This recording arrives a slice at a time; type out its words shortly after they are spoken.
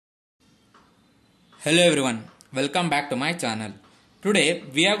Hello everyone, welcome back to my channel. Today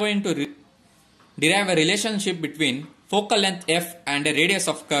we are going to derive a relationship between focal length f and a radius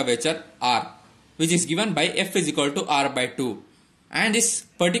of curvature r, which is given by f is equal to r by 2. And this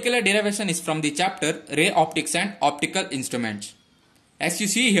particular derivation is from the chapter Ray Optics and Optical Instruments. As you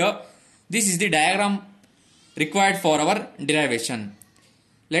see here, this is the diagram required for our derivation.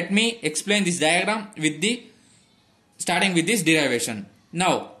 Let me explain this diagram starting with this derivation.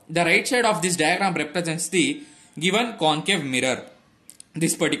 Now, the right side of this diagram represents the given concave mirror,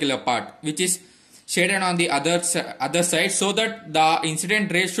 this particular part, which is shaded on the other side so that the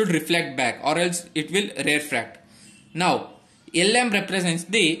incident ray should reflect back, or else it will refract. Now, LM represents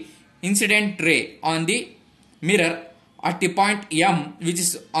the incident ray on the mirror at the point M, which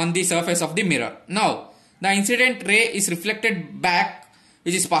is on the surface of the mirror. Now, the incident ray is reflected back,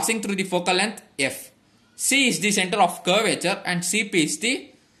 which is passing through the focal length F. C is the center of curvature and CP is the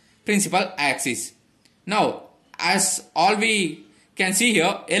principal axis. Now, as all we can see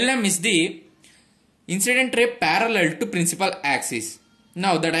here, LM is the incident ray parallel to principal axis.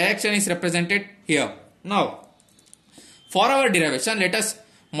 Now, the direction is represented here. Now, for our derivation, let us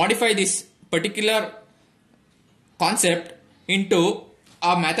modify this particular concept into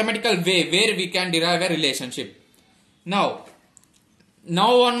a mathematical way where we can derive a relationship. Now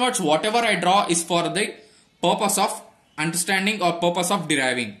onwards, whatever I draw is for the purpose of understanding or purpose of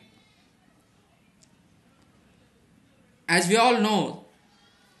deriving. As we all know,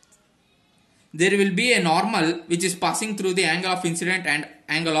 there will be a normal which is passing through the angle of incident and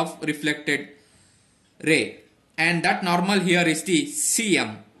angle of reflected ray, and that normal here is the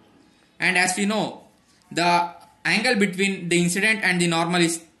CM. And as we know, the angle between the incident and the normal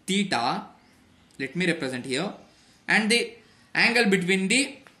is theta. Let me represent here. And the angle between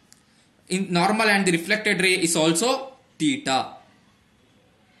the normal and the reflected ray is also theta.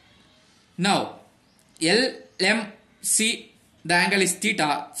 Now, LMC, the angle is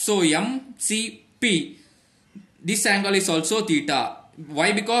theta. So, MCP, this angle is also theta.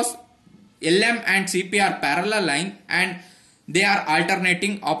 Why? Because LM and CP are parallel line and they are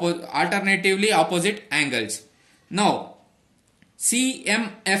alternatively opposite angles. Now,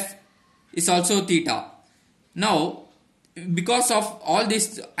 CMF is also theta. Now, because of all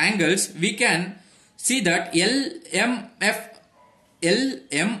these angles, we can see that LMF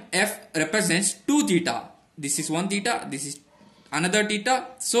represents 2 theta. This is 1 theta, this is another theta.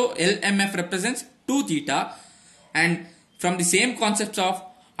 So, LMF represents 2 theta. And from the same concepts of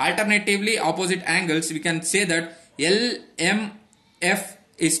alternatively opposite angles, we can say that LMF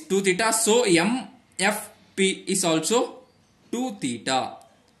is 2 theta. So, MFP is also 2 theta.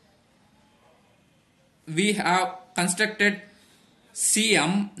 We have constructed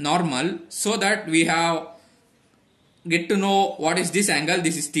CM normal so that we have get to know what is this angle.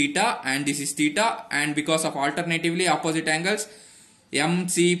 This is theta and this is theta, and because of alternatively opposite angles,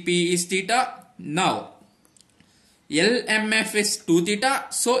 MCP is theta. Now, LMF is 2 theta,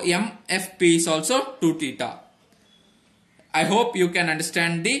 so MFP is also 2 theta. I hope you can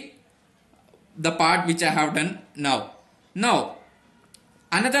understand the part which I have done now. Now,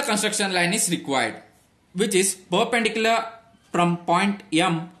 another construction line is required, which is perpendicular from point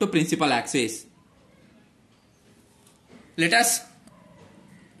M to principal axis. Let us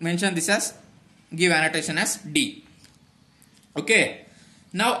mention this as, give annotation as D. Okay.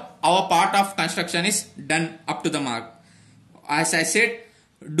 Now, our part of construction is done up to the mark. As I said,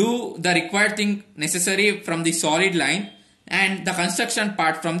 do the required thing necessary from the solid line and the construction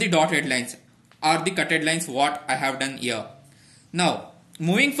part from the dotted lines or the cutted lines, what I have done here. Now,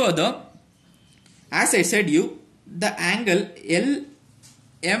 moving further, as I said the angle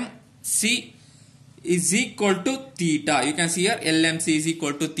LMC is equal to theta. You can see here LMC is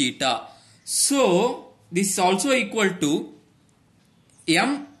equal to theta. So, this is also equal to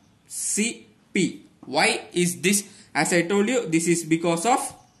MCP. Why is this? As I told you, this is because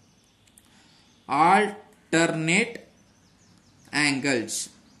of alternate angles.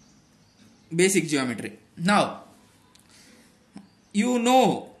 Basic geometry. Now, you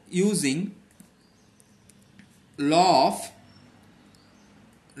know, using law of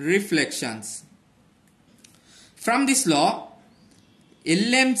reflections. From this law,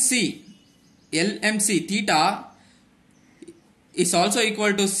 LMC theta is also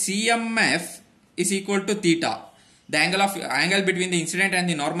equal to CMF is equal to theta. The angle between the incident and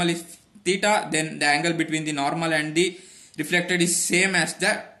the normal is theta, then the angle between the normal and the reflected is same as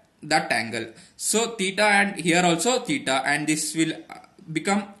that angle. So, theta and here also theta, and this will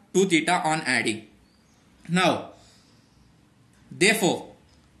become 2 theta on adding. Now, therefore,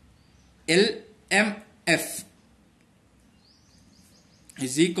 LMF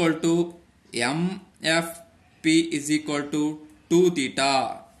is equal to MFP is equal to 2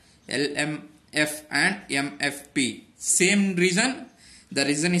 theta. LMF and MFP. Same reason. The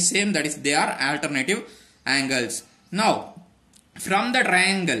reason is same, that is they are alternative angles. Now from the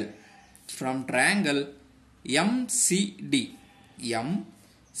triangle MCD,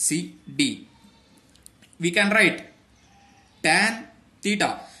 we can write tan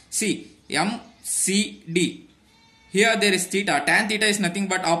theta. See, MCD, here there is theta. Tan theta is nothing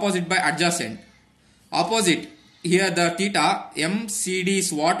but opposite by adjacent. Opposite, here the theta MCD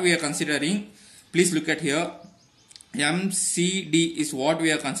is what we are considering. Please look at here. MCD is what we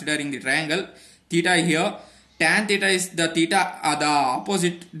are considering the triangle. Theta here. Tan theta is the theta, the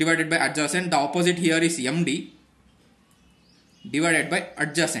opposite divided by adjacent. The opposite here is MD divided by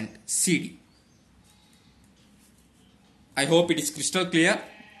adjacent CD. I hope it is crystal clear.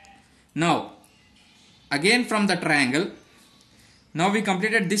 Now again from the triangle, now we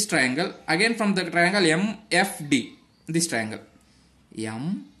completed this triangle. Again from the triangle MFD, this triangle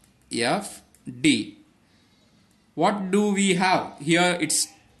MFD, what do we have here? It's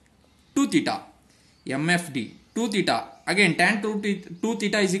 2 theta. MFD 2 theta. Again tan 2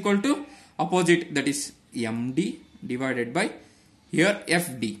 theta is equal to opposite, that is MD divided by here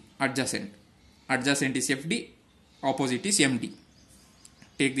FD, adjacent. Adjacent is FD, opposite is MD.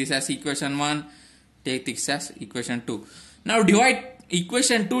 Take this as equation 1, take this as equation 2. Now divide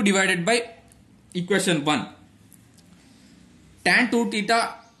equation 2 divided by equation 1. Tan 2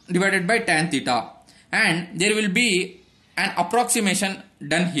 theta divided by tan theta, and there will be an approximation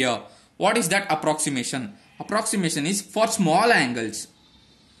done here. What is that approximation? Approximation is for small angles.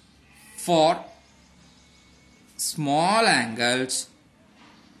 For small angles,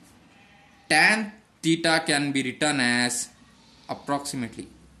 tan theta can be written as approximately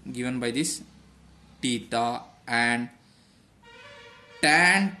given by this theta, and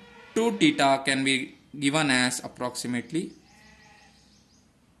tan 2 theta can be given as approximately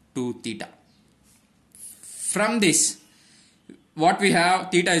 2 theta. From this, what we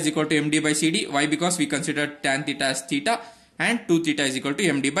have, theta is equal to MD by CD. Why? Because we consider tan theta as theta and 2 theta is equal to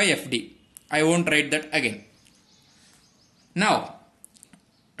MD by FD. I won't write that again. Now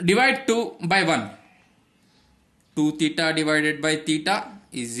divide 2 by 1. 2 theta divided by theta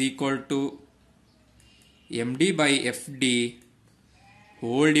is equal to MD by FD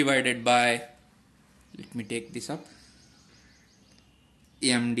whole divided by, let me take this up,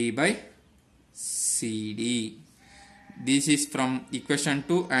 MD by CD. This is from equation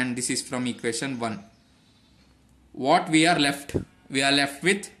 2 and this is from equation 1. What we are left? We are left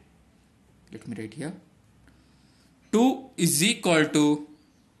with, let me write here, 2 is equal to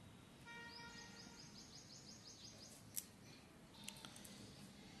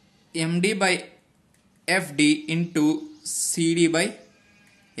MD by FD into CD by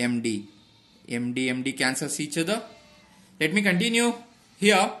MD. MD cancels each other. Let me continue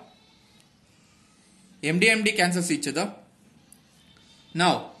here. MD cancels each other.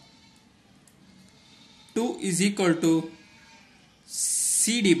 Now 2 is equal to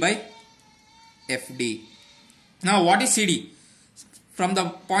CD by FD. Now what is CD? From the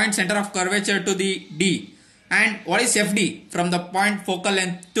point center of curvature to the D. And what is FD? From the point focal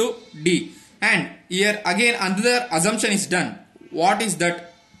length to D. And here again another assumption is done. What is that?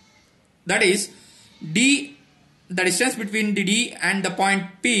 That is D, the distance between the D and the point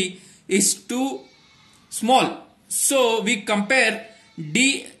P is too small. So we compare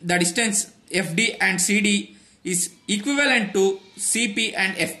D, the distance FD and CD is equivalent to CP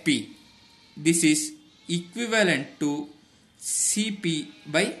and FP. This is equivalent to CP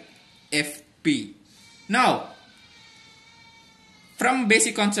by FP. Now from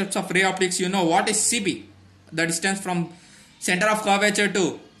basic concepts of ray optics, you know what is CP, the distance from center of curvature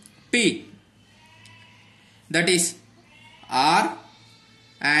to P, that is R,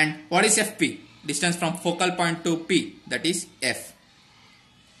 and what is FP, distance from focal point to P, that is F.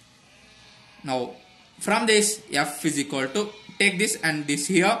 Now from this, F is equal to, take this and this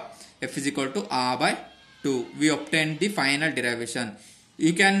here, F is equal to R by 2. We obtained the final derivation.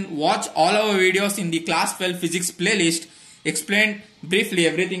 You can watch all our videos in the class 12 physics playlist, explained briefly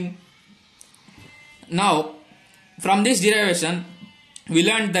everything. Now from this derivation we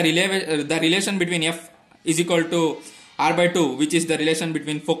learned the relation between F is equal to R by 2, which is the relation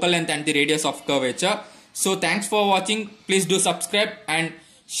between focal length and the radius of curvature. So thanks for watching. Please do subscribe and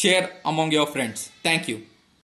share among your friends. Thank you.